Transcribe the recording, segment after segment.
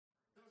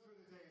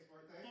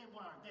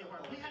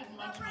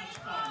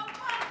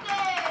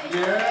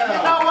Yeah.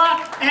 You know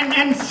what?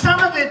 And some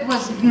of it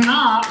was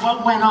not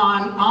what went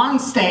on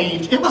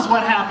stage. It was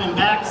what happened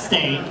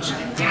backstage.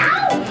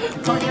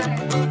 Oh,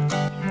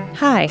 yeah.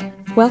 Hi,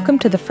 welcome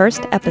to the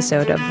first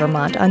episode of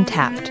Vermont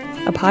Untapped,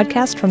 a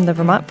podcast from the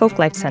Vermont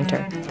Folklife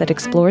Center that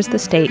explores the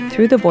state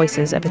through the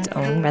voices of its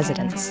own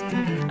residents.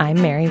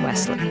 I'm Mary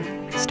Wesley.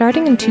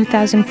 Starting in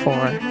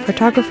 2004,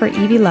 photographer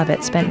Evie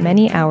Lovett spent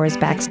many hours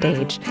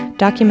backstage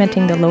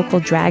documenting the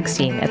local drag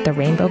scene at the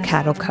Rainbow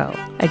Cattle Co.,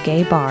 a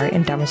gay bar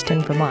in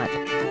Dummerston, Vermont.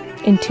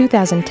 In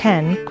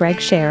 2010, Greg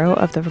Sharrow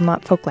of the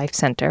Vermont Folklife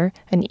Center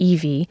and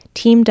Evie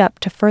teamed up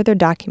to further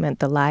document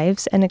the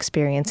lives and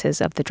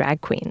experiences of the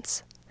drag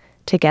queens.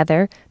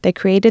 Together, they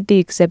created the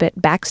exhibit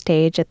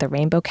Backstage at the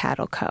Rainbow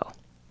Cattle Co.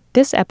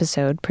 This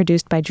episode,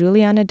 produced by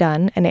Juliana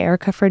Dunn and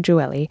Erica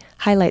Fergiueli,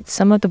 highlights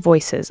some of the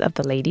voices of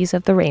the Ladies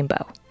of the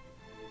Rainbow.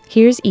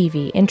 Here's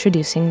Evie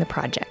introducing the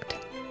project.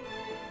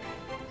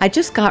 I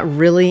just got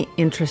really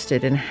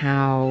interested in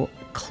how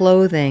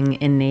clothing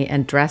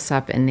and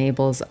dress-up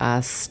enables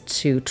us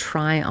to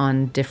try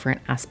on different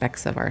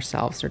aspects of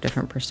ourselves or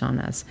different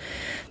personas.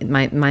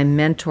 My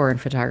mentor in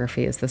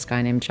photography is this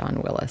guy named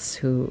John Willis,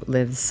 who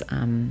lives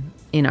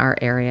in our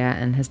area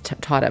and has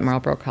taught at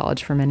Marlborough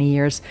College for many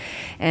years.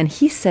 And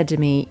he said to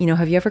me,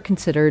 have you ever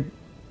considered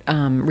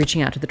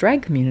reaching out to the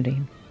drag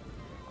community?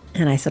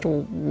 And I said,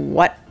 well,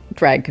 what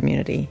drag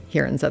community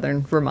here in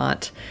southern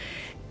Vermont?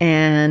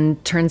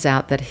 And turns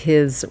out that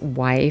his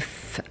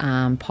wife,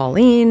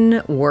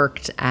 Pauline,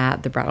 worked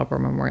at the Brattleboro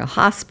Memorial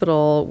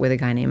Hospital with a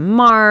guy named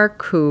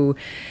Mark, who,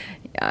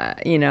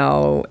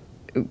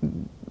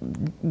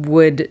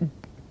 would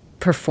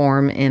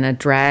perform in a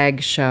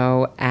drag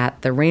show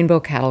at the Rainbow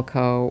Cattle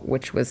Co.,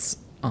 which was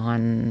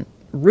on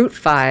Route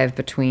 5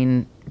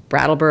 between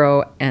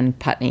Brattleboro and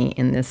Putney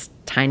in this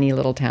tiny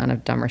little town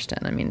of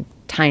Dummerston. I mean,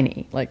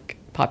 tiny, like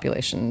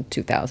population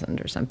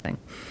 2,000 or something.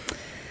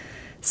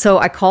 So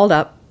I called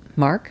up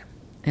Mark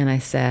and I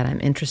said,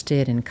 I'm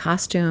interested in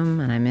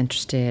costume and I'm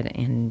interested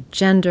in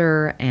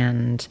gender,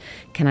 and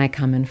can I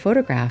come and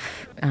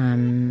photograph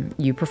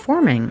you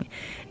performing?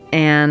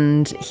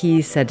 And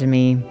he said to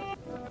me,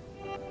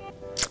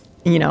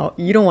 you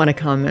don't want to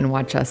come and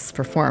watch us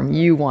perform.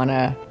 You want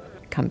to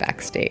come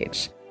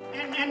backstage.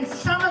 And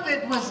some of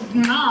it was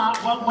not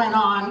what went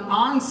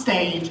on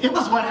stage. It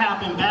was what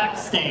happened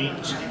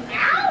backstage.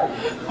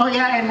 Oh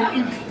yeah,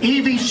 and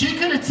Evie, she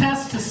could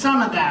attest to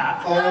some of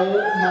that. Oh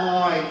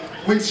my.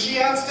 When she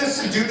asked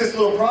us to do this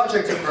little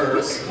project of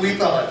hers, we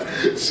thought,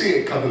 she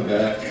ain't coming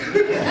back.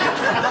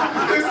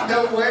 There's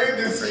no way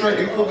this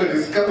straight woman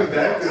is coming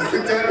back to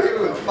sit down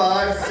here with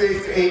 5,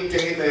 6, 8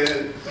 gay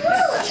men,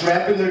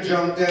 strapping their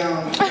junk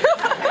down,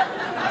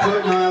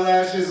 putting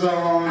eyelashes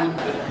on.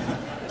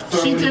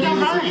 She did all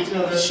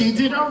right. She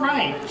did all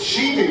right.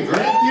 She did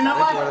great. You know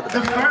what?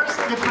 The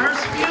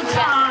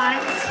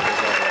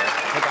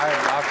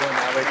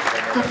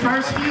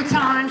first few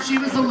times she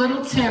was a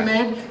little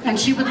timid, and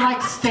she would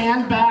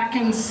stand back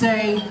and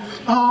say,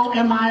 "Oh,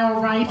 am I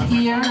all right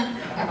here?"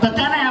 But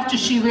then after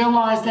she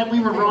realized that we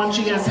were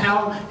raunchy as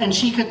hell and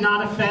she could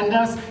not offend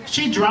us,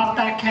 she'd drop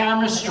that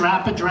camera,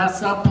 strap a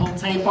dress up, pull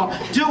tape off,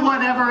 do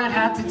whatever it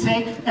had to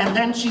take, and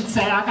then she'd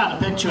say, "I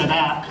got a picture of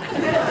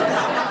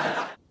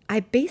that." I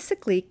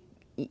basically,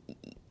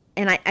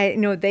 and I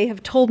know they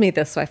have told me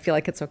this, so I feel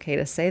like it's okay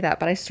to say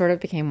that, but I sort of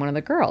became one of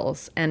the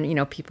girls. And,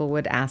 people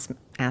would ask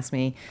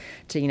me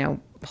to,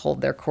 hold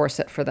their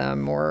corset for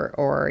them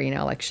or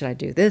should I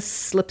do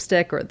this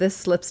lipstick or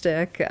this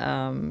lipstick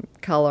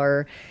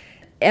color?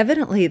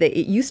 Evidently,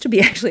 it used to be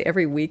actually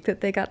every week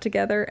that they got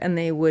together and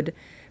they would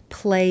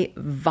play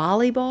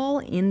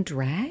volleyball in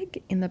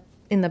drag in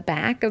the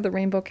back of the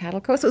Rainbow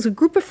Cattle Co. So it was a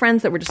group of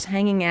friends that were just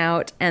hanging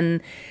out,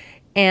 and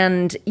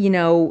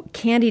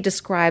Candi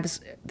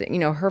describes,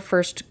 her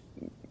first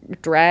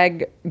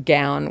drag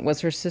gown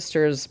was her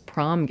sister's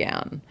prom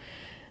gown.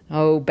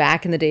 Oh,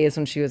 back in the days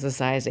when she was a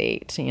size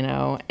 8,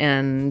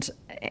 and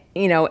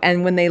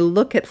when they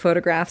look at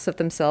photographs of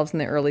themselves in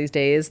the early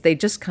days, they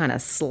just kind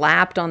of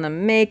slapped on the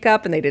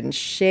makeup and they didn't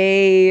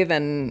shave,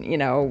 and,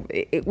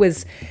 it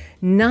was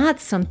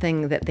not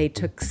something that they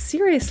took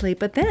seriously,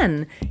 but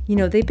then,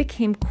 they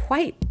became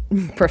quite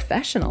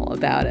professional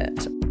about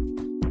it.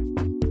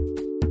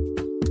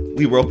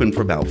 We were open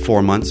for about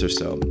 4 months or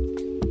so,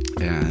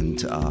 and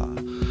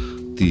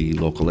the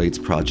local AIDS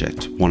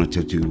project wanted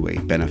to do a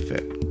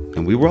benefit,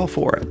 and we were all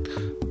for it.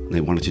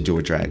 They wanted to do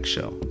a drag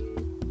show.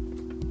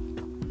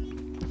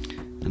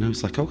 And I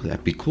was like, oh,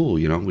 that'd be cool,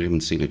 we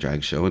haven't seen a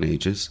drag show in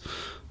ages.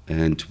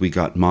 And we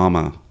got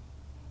Mama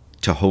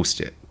to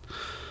host it.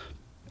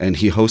 And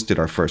he hosted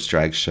our first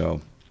drag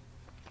show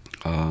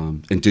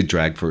and did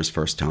drag for his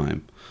first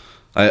time.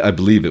 I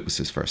believe it was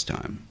his first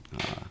time.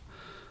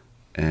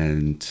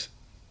 And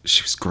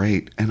she was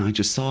great, and I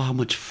just saw how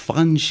much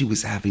fun she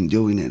was having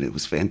doing it. It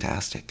was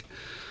fantastic.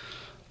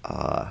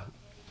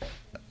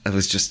 I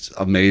was just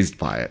amazed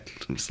by it.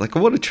 I was like,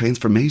 what a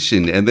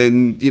transformation. And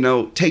then,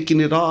 taking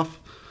it off,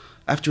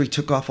 after he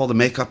took off all the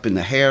makeup and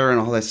the hair and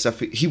all that stuff,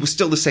 he was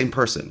still the same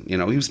person. He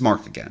was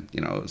Mark again.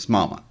 It was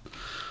Mama.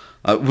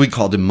 We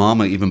called him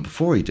Mama even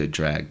before he did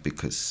drag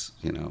because,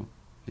 you know,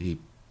 he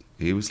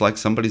was like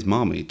somebody's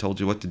mama. He told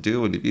you what to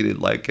do, and if you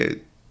didn't like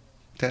it,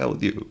 to hell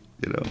with you,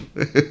 you know.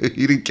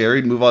 He didn't care.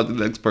 He'd move on to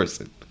the next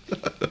person.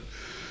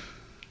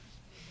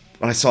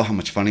 When I saw how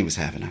much fun he was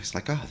having, I was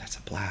like, oh, that's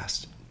a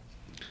blast.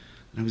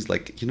 And I was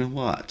like, you know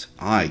what?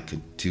 I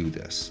could do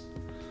this.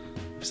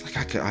 I was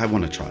like, I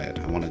want to try it.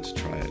 I wanted to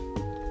try it.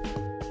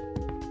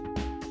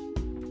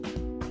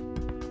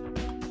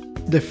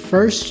 The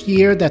first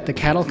year that the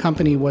cattle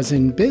company was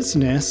in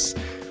business,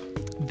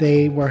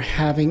 they were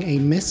having a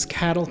Miss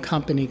Cattle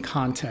Company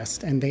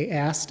contest, and they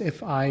asked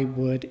if I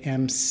would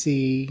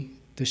MC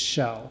the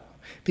show.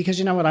 Because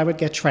you know what, I would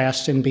get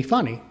trashed and be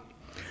funny.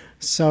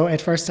 So at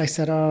first I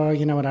said, oh,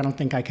 you know what, I don't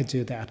think I could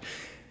do that.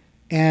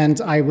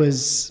 And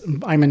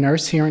I'm a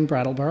nurse here in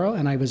Brattleboro,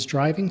 and I was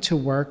driving to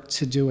work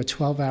to do a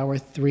 12-hour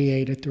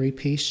 3A to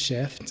 3P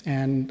shift,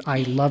 and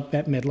I loved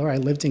Bette Midler. I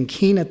lived in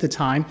Keene at the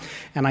time,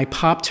 and I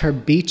popped her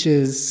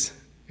Beaches,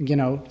 you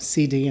know,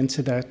 CD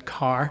into the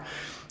car,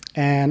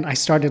 and I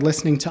started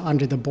listening to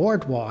Under the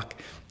Boardwalk,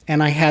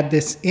 and I had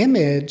this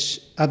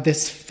image of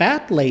this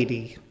fat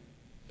lady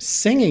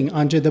singing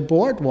Under the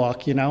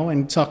Boardwalk, you know,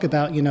 and talk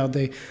about, you know,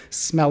 the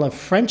smell of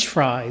French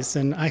fries.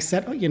 And I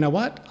said, oh, you know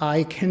what?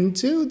 I can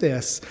do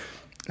this.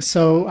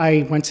 So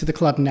I went to the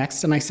club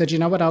next and I said, you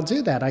know what? I'll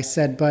do that. I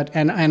said,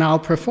 and I'll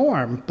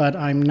perform, but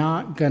I'm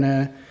not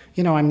gonna,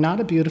 you know, I'm not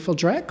a beautiful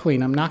drag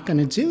queen. I'm not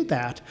gonna do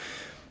that.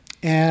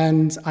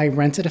 And I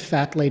rented a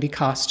fat lady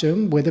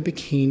costume with a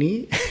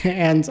bikini,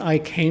 and I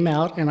came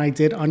out and I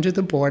did Under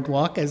the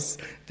Boardwalk as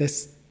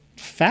this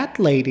fat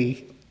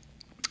lady.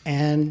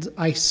 And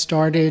I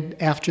started,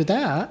 after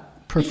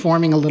that,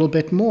 performing a little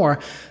bit more.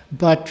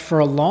 But for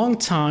a long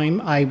time,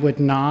 I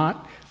would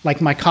not, like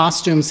my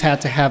costumes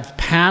had to have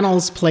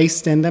panels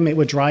placed in them. It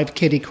would drive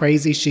Kitty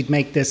crazy. She'd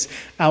make this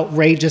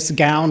outrageous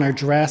gown or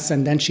dress,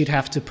 and then she'd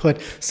have to put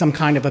some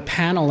kind of a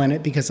panel in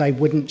it because I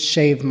wouldn't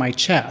shave my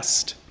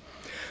chest.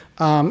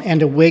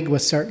 And a wig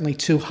was certainly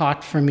too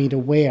hot for me to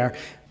wear.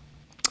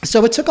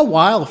 So it took a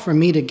while for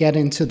me to get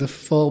into the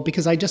full,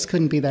 because I just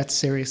couldn't be that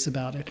serious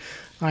about it.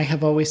 I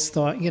have always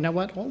thought, you know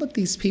what, all of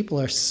these people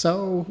are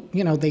so,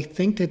 you know, they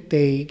think that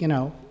they, you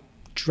know,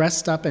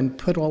 dressed up and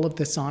put all of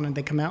this on and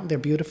they come out and they're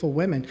beautiful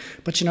women.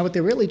 But you know what,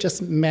 they're really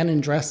just men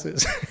in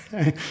dresses.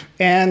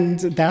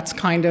 And that's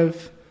kind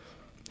of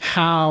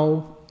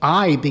how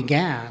I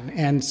began.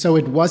 And so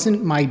it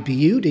wasn't my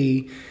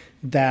beauty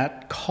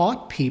that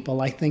caught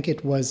people. I think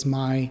it was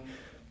my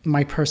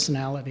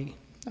personality.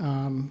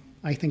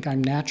 I think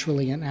I'm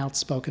naturally an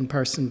outspoken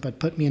person, but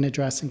put me in a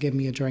dress and give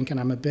me a drink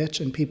and I'm a bitch,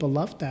 and people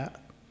love that.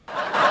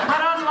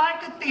 But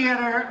unlike a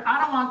theater, I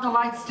don't want the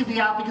lights to be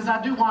out because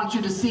I do want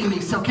you to see me.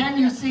 So can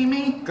you see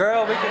me?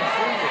 Girl, we can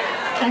see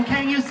you. And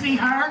can you see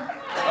her?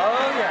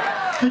 Oh,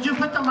 yeah. Could you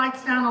put the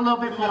lights down a little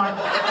bit more?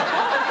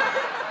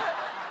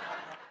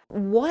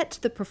 What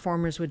the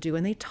performers would do,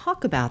 and they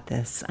talk about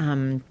this,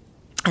 I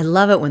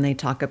love it when they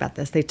talk about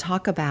this. They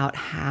talk about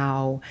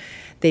how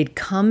they'd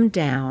come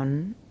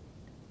down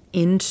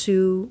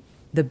into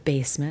the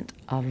basement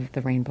of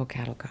the Rainbow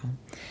Cattle Co.,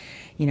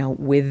 you know,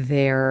 with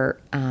their,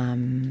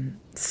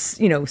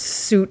 you know,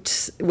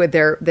 suits, with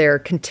their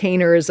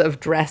containers of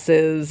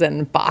dresses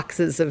and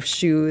boxes of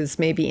shoes,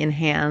 maybe in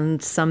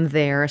hand, some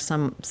there,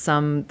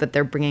 some that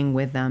they're bringing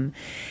with them.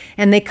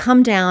 And they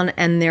come down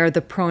and they're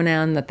the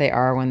pronoun that they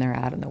are when they're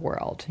out in the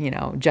world, you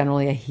know,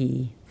 generally a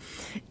he.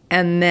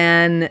 And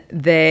then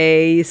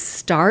they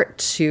start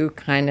to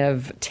kind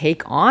of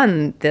take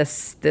on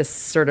this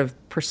sort of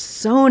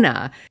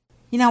persona.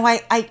 You know,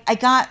 I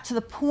got to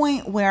the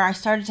point where I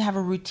started to have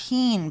a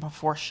routine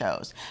before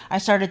shows. I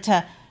started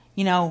to,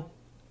 you know,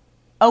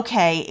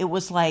 okay, it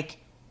was like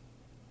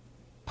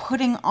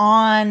putting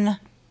on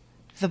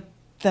the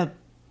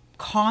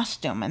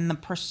costume and the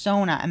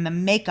persona and the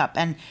makeup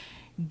and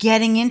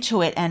getting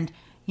into it. And,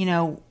 you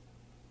know,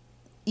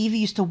 Evie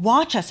used to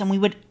watch us, and we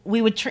would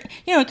you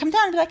know, come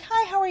down and be like,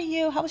 hi, how are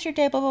you? How was your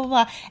day? Blah, blah,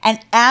 blah. And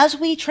as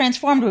we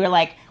transformed,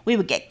 we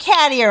would get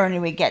cattier, and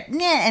we would get,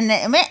 and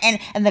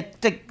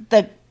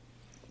the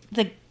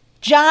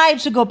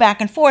jibes would go back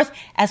and forth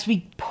as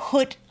we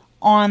put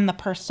on the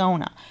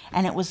persona.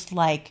 And it was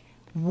like,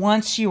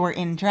 once you were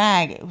in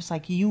drag, it was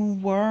like you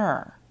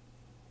were.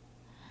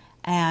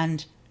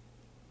 And,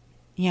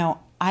 you know,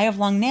 I have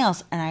long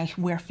nails, and I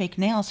wear fake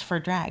nails for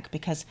drag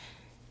because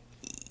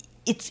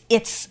it's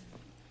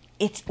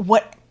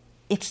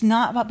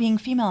not about being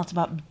female, it's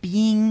about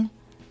being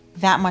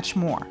that much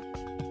more.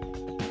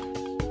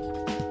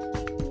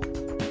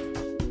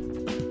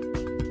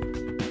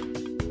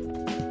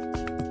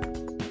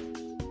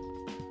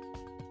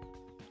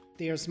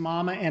 There's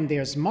Mama and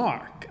there's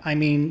Mark. I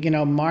mean, you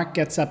know, Mark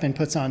gets up and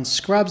puts on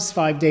scrubs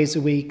 5 days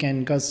a week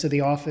and goes to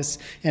the office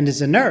and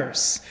is a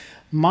nurse.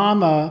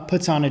 Mama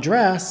puts on a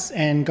dress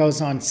and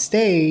goes on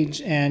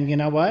stage and, you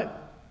know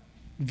what,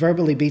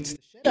 verbally beats the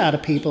shit out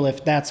of people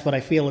if that's what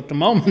I feel at the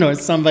moment, or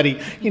somebody,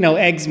 you know,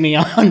 eggs me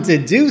on to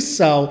do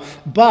so.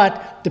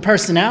 But the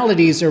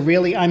personalities are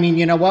really, I mean,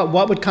 you know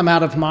what would come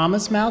out of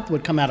Mama's mouth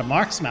would come out of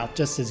Mark's mouth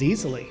just as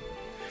easily.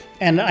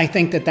 And I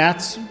think that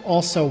that's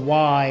also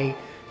why,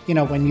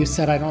 when you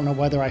said, I don't know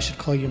whether I should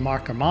call you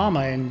Mark or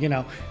Mama, and,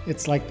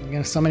 it's like,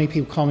 so many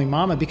people call me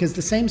Mama because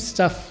the same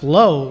stuff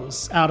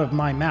flows out of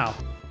my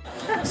mouth.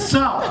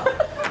 So,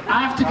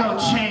 I have to go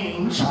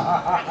change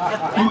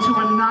into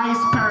a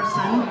nice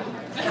person.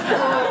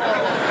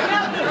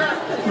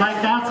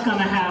 Like that's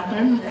gonna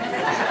happen.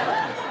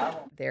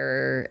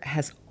 There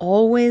has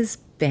always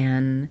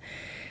been,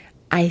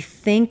 I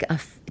think,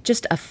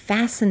 just a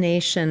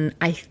fascination,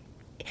 I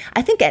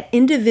think, at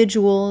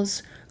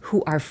individuals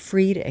who are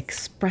free to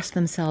express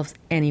themselves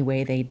any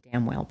way they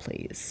damn well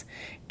please.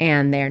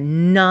 And they're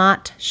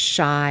not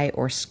shy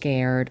or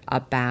scared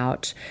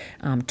about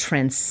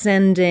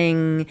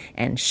transcending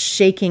and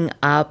shaking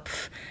up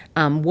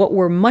what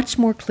were much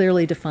more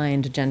clearly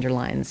defined gender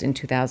lines in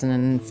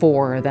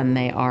 2004 than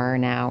they are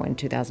now in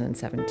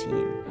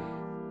 2017.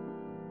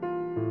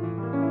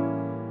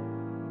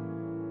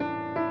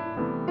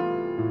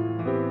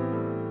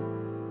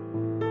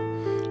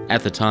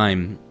 At the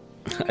time,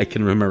 I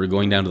can remember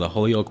going down to the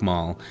Holyoke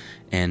Mall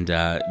and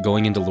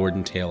going into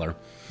Lord & Taylor.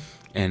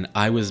 And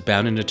I was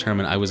bound and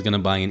determined I was going to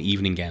buy an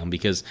evening gown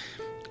because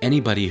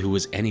anybody who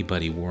was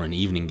anybody wore an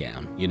evening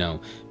gown,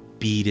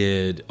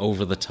 beaded,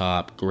 over the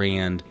top,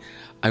 grand.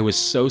 I was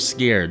so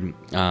scared.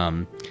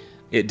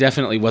 It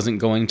definitely wasn't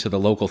going to the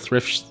local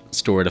thrift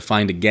store to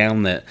find a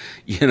gown that,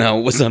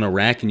 was on a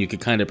rack and you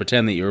could kind of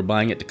pretend that you were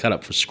buying it to cut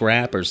up for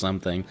scrap or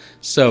something.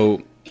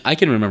 So I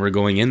can remember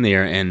going in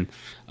there and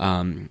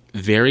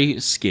very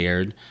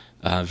scared,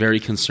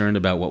 very concerned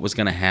about what was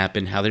going to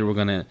happen, how they were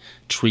going to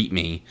treat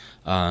me.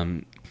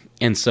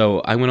 And so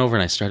I went over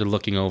and I started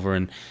looking over,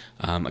 and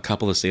a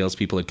couple of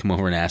salespeople had come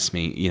over and asked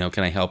me,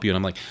 can I help you? And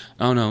I'm like,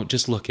 oh, no,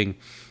 just looking.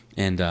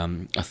 And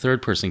a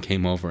third person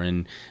came over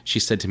and she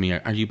said to me,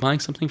 are you buying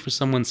something for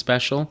someone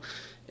special?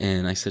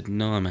 And I said,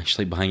 no, I'm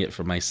actually buying it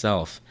for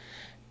myself.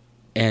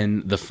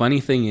 And the funny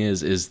thing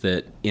is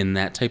that in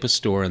that type of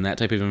store, in that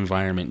type of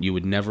environment, you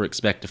would never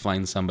expect to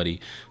find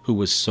somebody who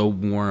was so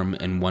warm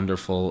and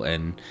wonderful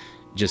and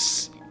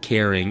just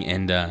caring.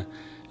 And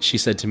she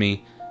said to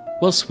me,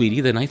 well, sweetie,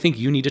 then I think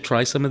you need to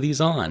try some of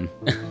these on.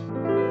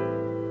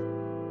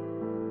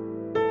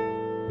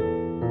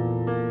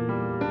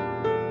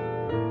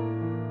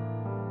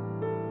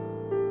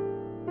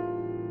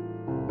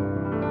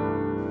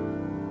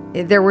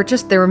 There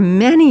were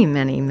many,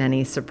 many,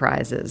 many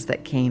surprises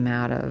that came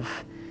out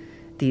of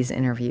these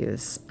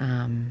interviews.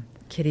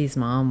 Kitty's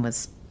mom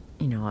was,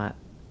 a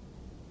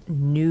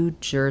New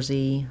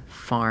Jersey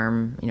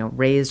farm,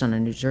 raised on a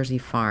New Jersey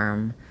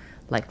farm.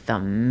 Like the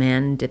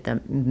men did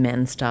the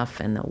men stuff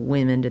and the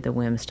women did the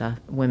women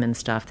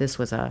stuff. This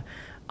was a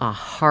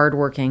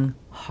hardworking,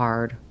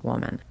 hard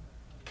woman.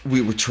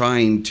 We were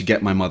trying to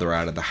get my mother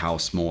out of the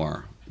house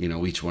more.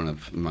 Each one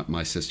of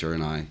my sister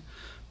and I,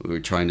 we were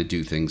trying to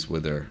do things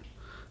with her.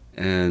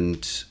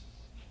 And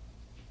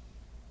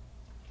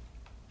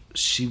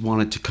she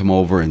wanted to come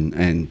over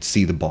and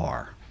see the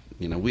bar.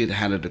 We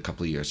had it a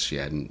couple of years. She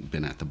hadn't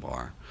been at the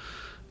bar.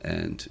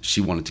 And she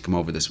wanted to come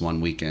over this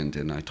one weekend.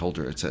 And I told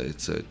her,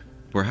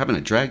 we're having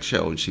a drag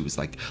show. And she was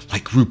like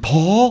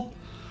RuPaul?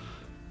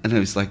 And I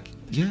was like,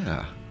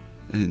 yeah.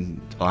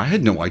 And I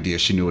had no idea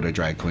she knew what a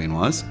drag queen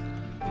was.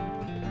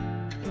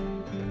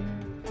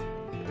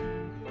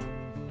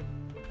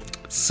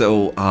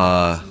 So,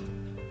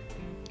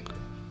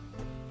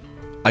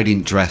 I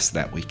didn't dress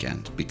that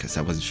weekend because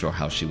I wasn't sure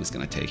how she was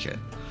going to take it.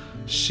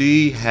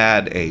 She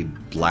had a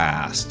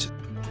blast.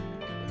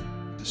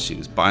 She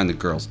was buying the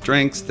girls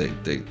drinks.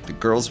 The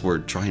girls were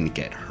trying to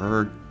get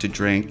her to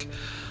drink.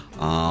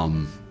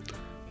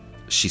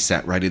 She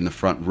sat right in the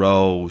front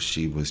row.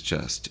 She was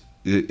just...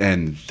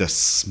 And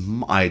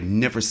I had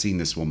never seen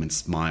this woman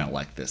smile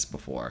like this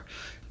before.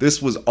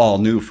 This was all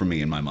new for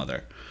me and my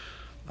mother.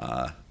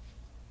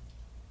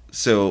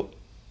 So...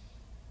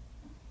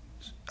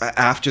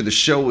 After the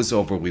show was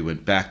over, we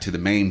went back to the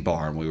main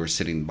bar, and we were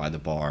sitting by the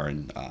bar,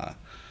 and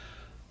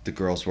the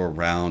girls were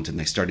around, and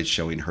they started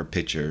showing her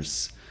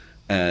pictures,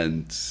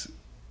 and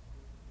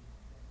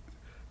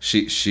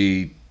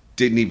she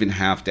didn't even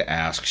have to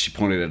ask. She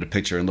pointed at a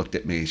picture and looked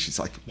at me. She's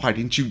like, "Why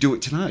didn't you do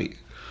it tonight?"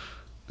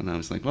 And I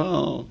was like,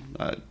 "Well,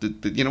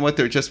 you know what?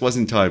 There just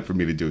wasn't time for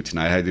me to do it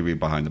tonight. I had to be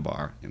behind the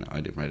bar.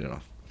 I didn't write it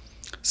off."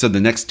 So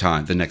the next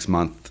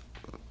month.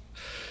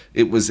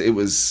 It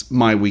was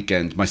my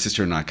weekend. My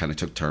sister and I kind of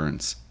took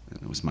turns.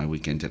 It was my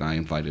weekend, and I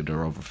invited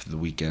her over for the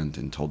weekend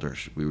and told her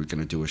we were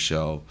going to do a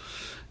show,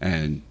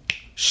 and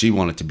she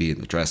wanted to be in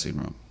the dressing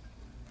room.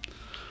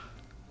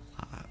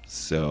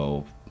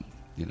 So,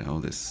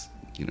 this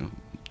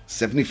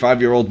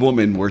 75-year-old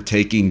woman we're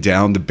taking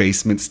down the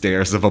basement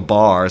stairs of a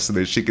bar so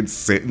that she could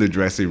sit in the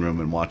dressing room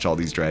and watch all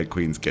these drag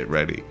queens get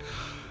ready.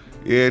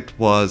 It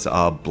was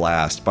a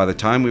blast. By the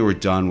time we were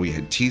done, we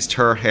had teased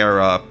her hair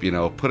up,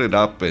 put it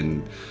up,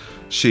 and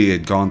she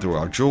had gone through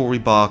our jewelry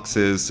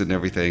boxes and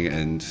everything,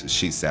 and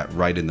she sat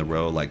right in the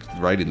row,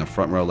 right in the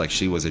front row, like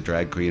she was a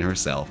drag queen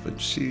herself, and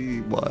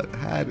she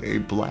had a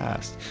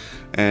blast.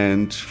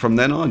 And from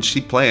then on, she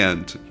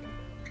planned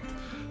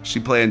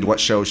what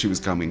show she was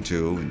coming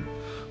to and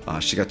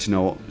She got to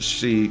know,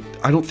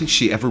 I don't think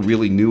she ever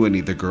really knew any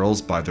of the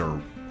girls by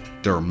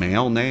their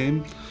male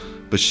name,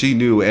 but she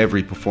knew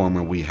every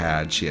performer we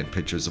had. She had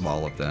pictures of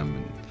all of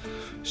them.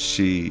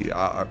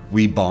 And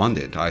we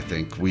bonded, I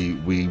think. We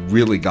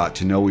really got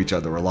to know each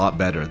other a lot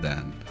better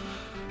then,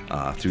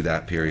 through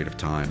that period of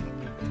time.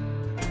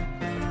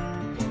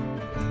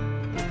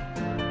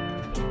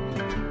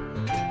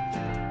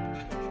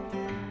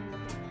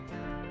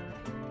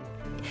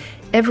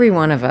 Every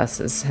one of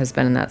us has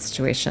been in that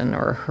situation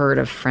or heard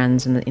of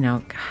friends, and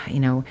I'm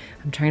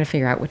trying to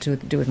figure out what to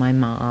do with my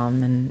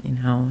mom,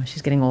 and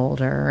she's getting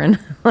older, and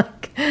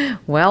like,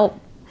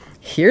 well,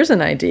 here's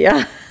an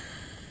idea.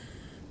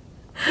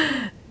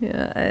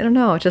 Yeah, I don't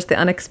know, just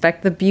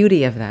the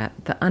beauty of that,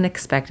 the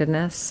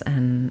unexpectedness,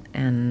 and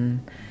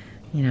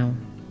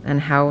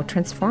how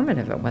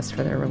transformative it was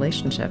for their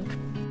relationship.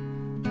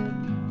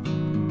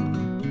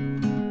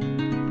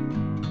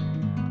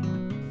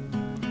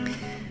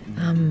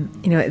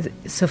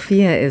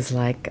 Sophia is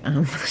like,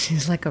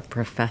 she's like a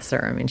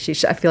professor. I mean,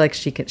 I feel like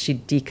she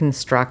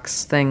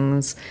deconstructs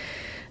things,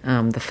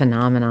 the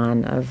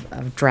phenomenon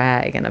of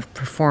drag and of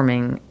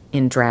performing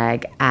in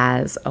drag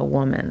as a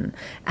woman,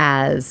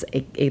 as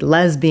a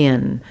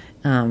lesbian,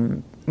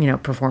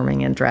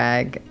 performing in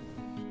drag.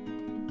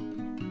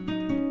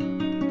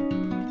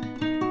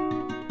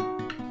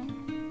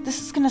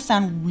 This is going to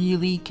sound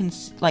really,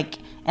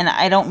 and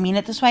I don't mean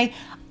it this way.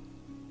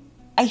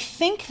 I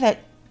think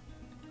that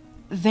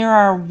there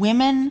are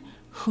women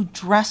who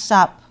dress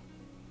up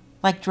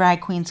like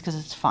drag queens because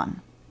it's fun.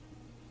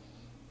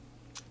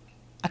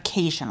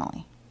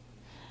 Occasionally.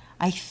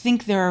 I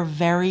think there are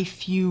very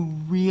few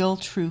real,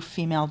 true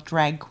female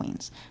drag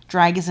queens.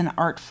 Drag is an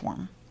art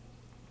form.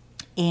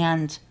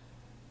 And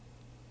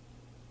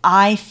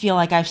I feel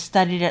like I've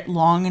studied it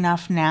long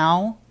enough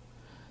now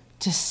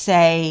to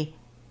say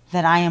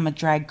that I am a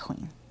drag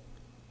queen.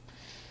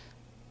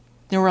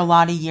 There were a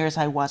lot of years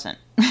I wasn't.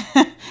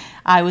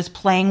 I was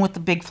playing with the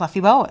big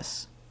fluffy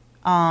boas.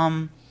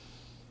 There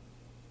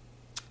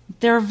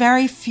are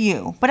very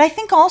few. But I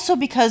think also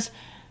because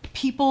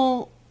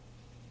people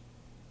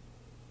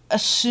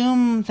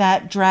assume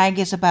that drag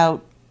is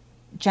about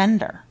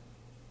gender.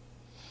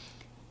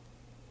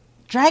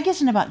 Drag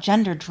isn't about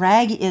gender.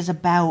 Drag is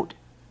about,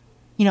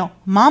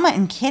 Mama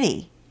and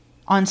Kitty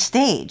on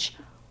stage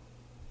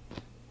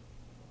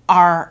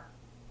are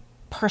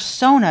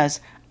personas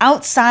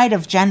outside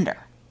of gender.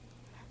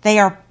 They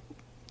are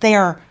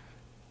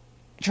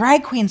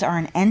drag queens are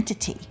an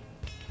entity,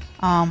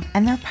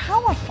 and they're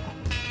powerful.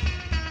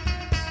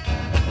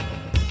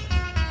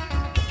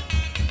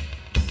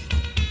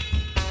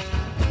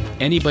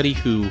 Anybody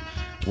who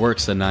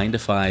works a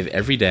 9-to-5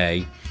 every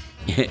day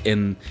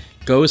and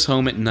goes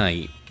home at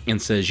night and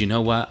says, you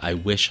know what, I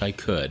wish I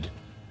could,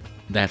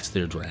 that's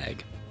their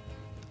drag.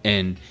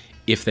 And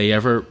if they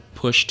ever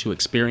push to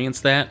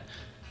experience that,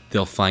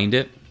 they'll find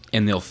it,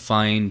 and they'll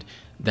find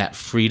that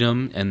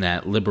freedom and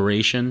that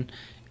liberation.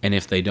 And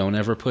if they don't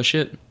ever push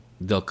it,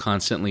 they'll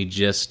constantly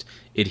just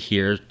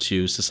adhere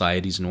to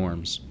society's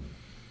norms.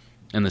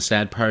 And the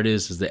sad part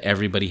is that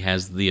everybody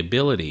has the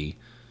ability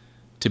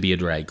to be a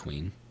drag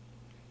queen,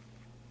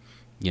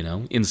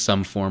 in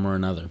some form or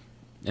another.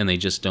 And they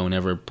just don't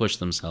ever push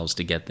themselves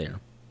to get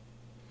there.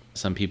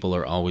 Some people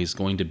are always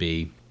going to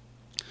be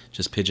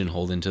just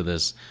pigeonholed into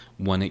this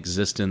one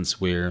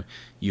existence where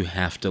you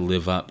have to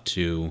live up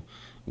to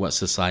what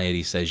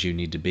society says you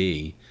need to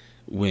be,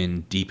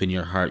 when deep in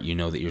your heart you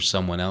know that you're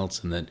someone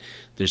else and that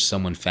there's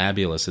someone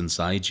fabulous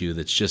inside you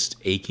that's just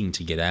aching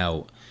to get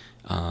out.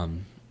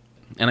 And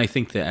I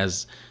think that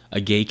as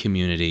a gay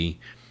community,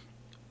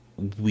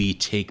 we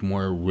take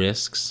more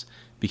risks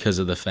because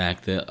of the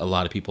fact that a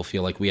lot of people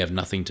feel like we have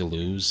nothing to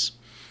lose.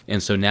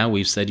 And so now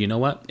we've said, you know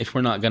what, if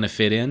we're not going to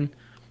fit in,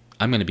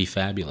 I'm going to be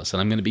fabulous, and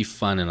I'm going to be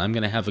fun, and I'm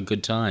going to have a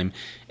good time,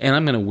 and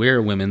I'm going to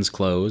wear women's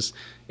clothes.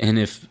 And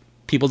if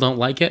people don't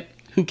like it,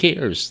 who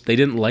cares? They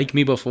didn't like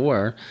me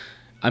before.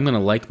 I'm going to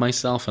like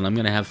myself, and I'm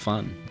going to have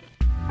fun.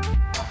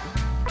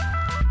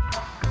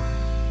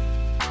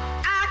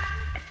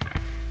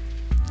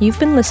 You've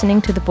been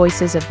listening to the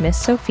voices of Miss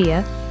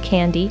Sophia,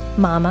 Candi,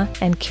 Mama,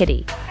 and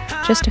Kitty,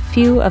 just a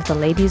few of the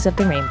ladies of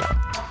the rainbow.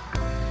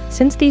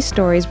 Since these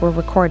stories were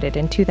recorded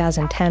in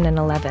 2010 and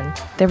 11,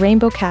 the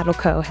Rainbow Cattle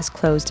Co. has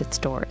closed its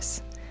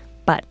doors.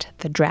 But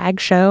the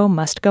drag show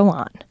must go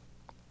on.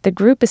 The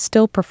group is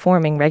still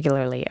performing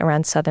regularly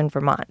around southern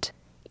Vermont.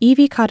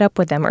 Evie caught up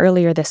with them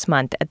earlier this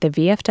month at the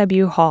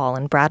VFW Hall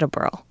in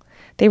Brattleboro.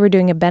 They were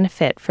doing a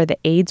benefit for the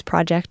AIDS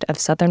Project of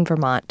Southern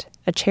Vermont,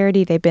 a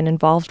charity they've been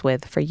involved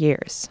with for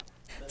years.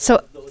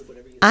 So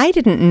I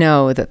didn't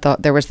know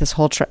that there was this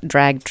whole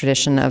drag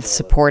tradition of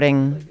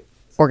supporting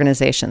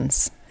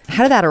organizations.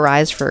 How did that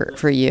arise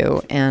for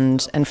you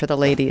and for the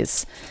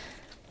ladies?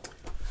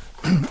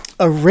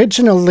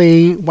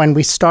 Originally, when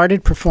we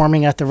started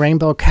performing at the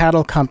Rainbow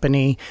Cattle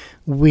Company,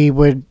 we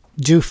would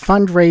do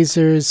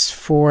fundraisers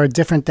for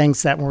different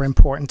things that were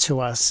important to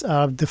us.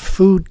 The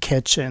food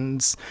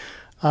kitchens,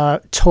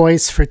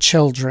 toys for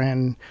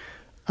children,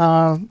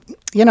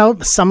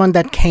 someone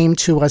that came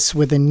to us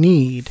with a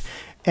need.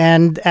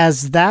 And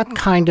as that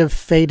kind of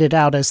faded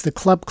out, as the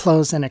club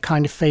closed and it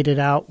kind of faded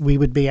out, we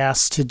would be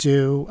asked to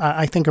do,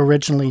 I think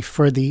originally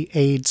for the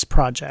AIDS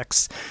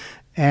projects.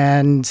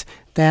 And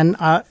then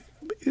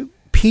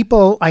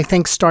people, I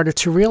think, started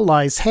to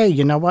realize, hey,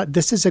 you know what?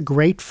 This is a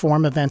great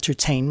form of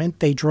entertainment.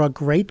 They draw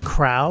great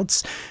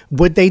crowds.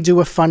 Would they do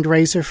a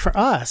fundraiser for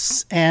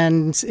us?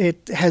 And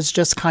it has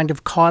just kind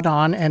of caught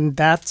on, and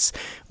that's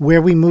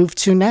where we move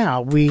to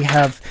now. We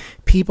have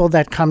people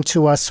that come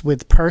to us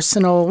with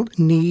personal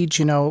needs,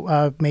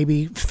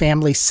 maybe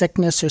family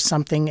sickness or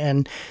something,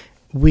 and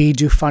we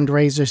do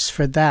fundraisers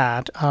for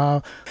that.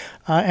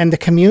 And the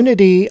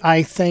community,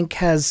 I think,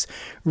 has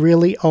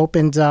really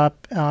opened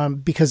up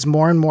because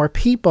more and more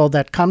people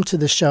that come to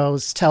the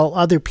shows tell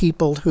other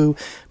people who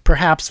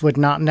perhaps would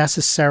not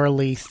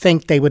necessarily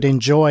think they would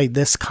enjoy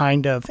this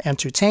kind of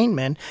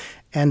entertainment.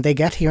 And they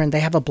get here and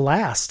they have a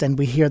blast. And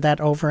we hear that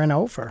over and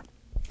over.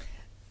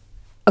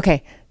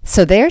 Okay,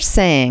 so they're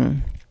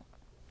saying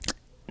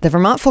the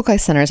Vermont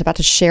Folklife Center is about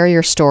to share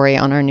your story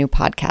on our new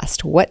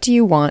podcast. What do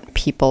you want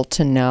people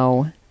to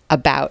know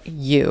about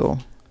you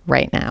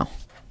right now?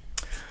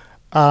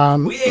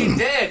 We ain't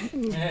dead.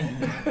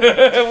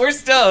 We're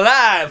still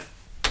alive.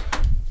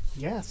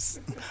 Yes,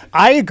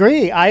 I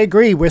agree.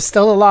 We're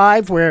still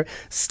alive. We're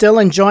still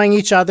enjoying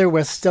each other.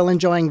 We're still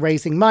enjoying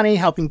raising money,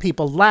 helping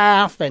people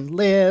laugh and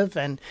live.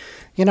 And,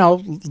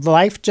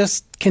 life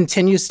just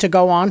continues to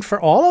go on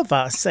for all of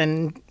us.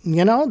 And,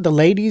 the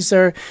ladies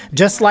are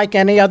just like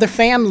any other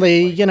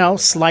family,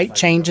 slight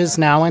changes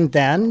now and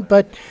then.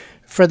 But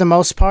for the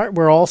most part,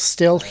 we're all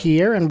still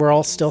here and we're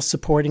all still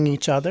supporting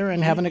each other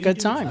and having a good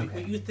time.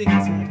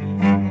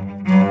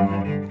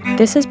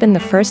 This has been the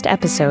first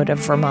episode of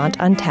Vermont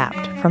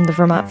Untapped from the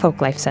Vermont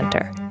Folklife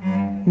Center.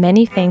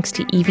 Many thanks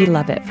to Evie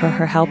Lovett for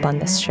her help on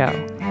this show.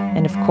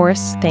 And of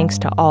course, thanks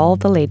to all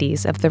the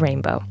ladies of the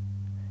rainbow.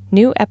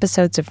 New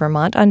episodes of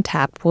Vermont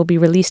Untapped will be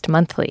released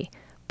monthly,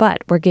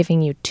 but we're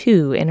giving you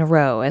 2 in a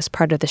row as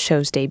part of the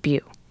show's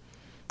debut.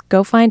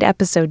 Go find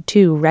episode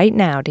 2 right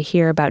now to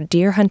hear about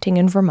deer hunting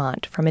in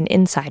Vermont from an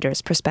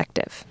insider's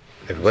perspective.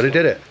 Everybody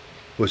did it.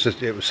 It was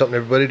something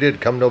everybody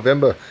did. Come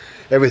November,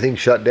 everything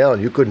shut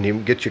down. You couldn't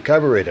even get your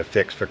carburetor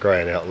fixed, for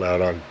crying out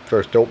loud, on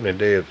first opening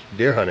day of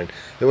deer hunting.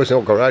 There was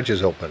no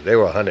garages open. They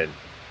were hunting.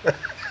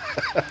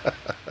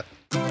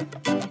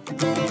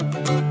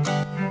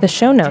 The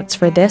show notes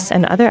for this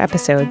and other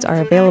episodes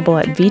are available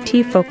at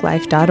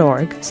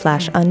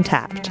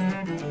vtfolklife.org/untapped.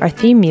 Our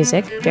theme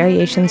music,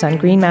 Variations on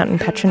Green Mountain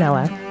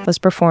Petronella, was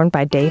performed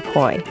by Dave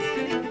Hoy.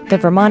 The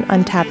Vermont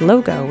Untapped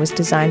logo was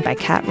designed by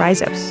Kat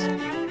Rizos.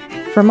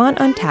 Vermont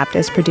Untapped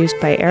is produced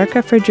by Erica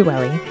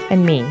Frigiueli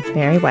and me,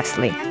 Mary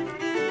Wesley.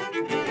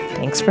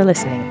 Thanks for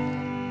listening.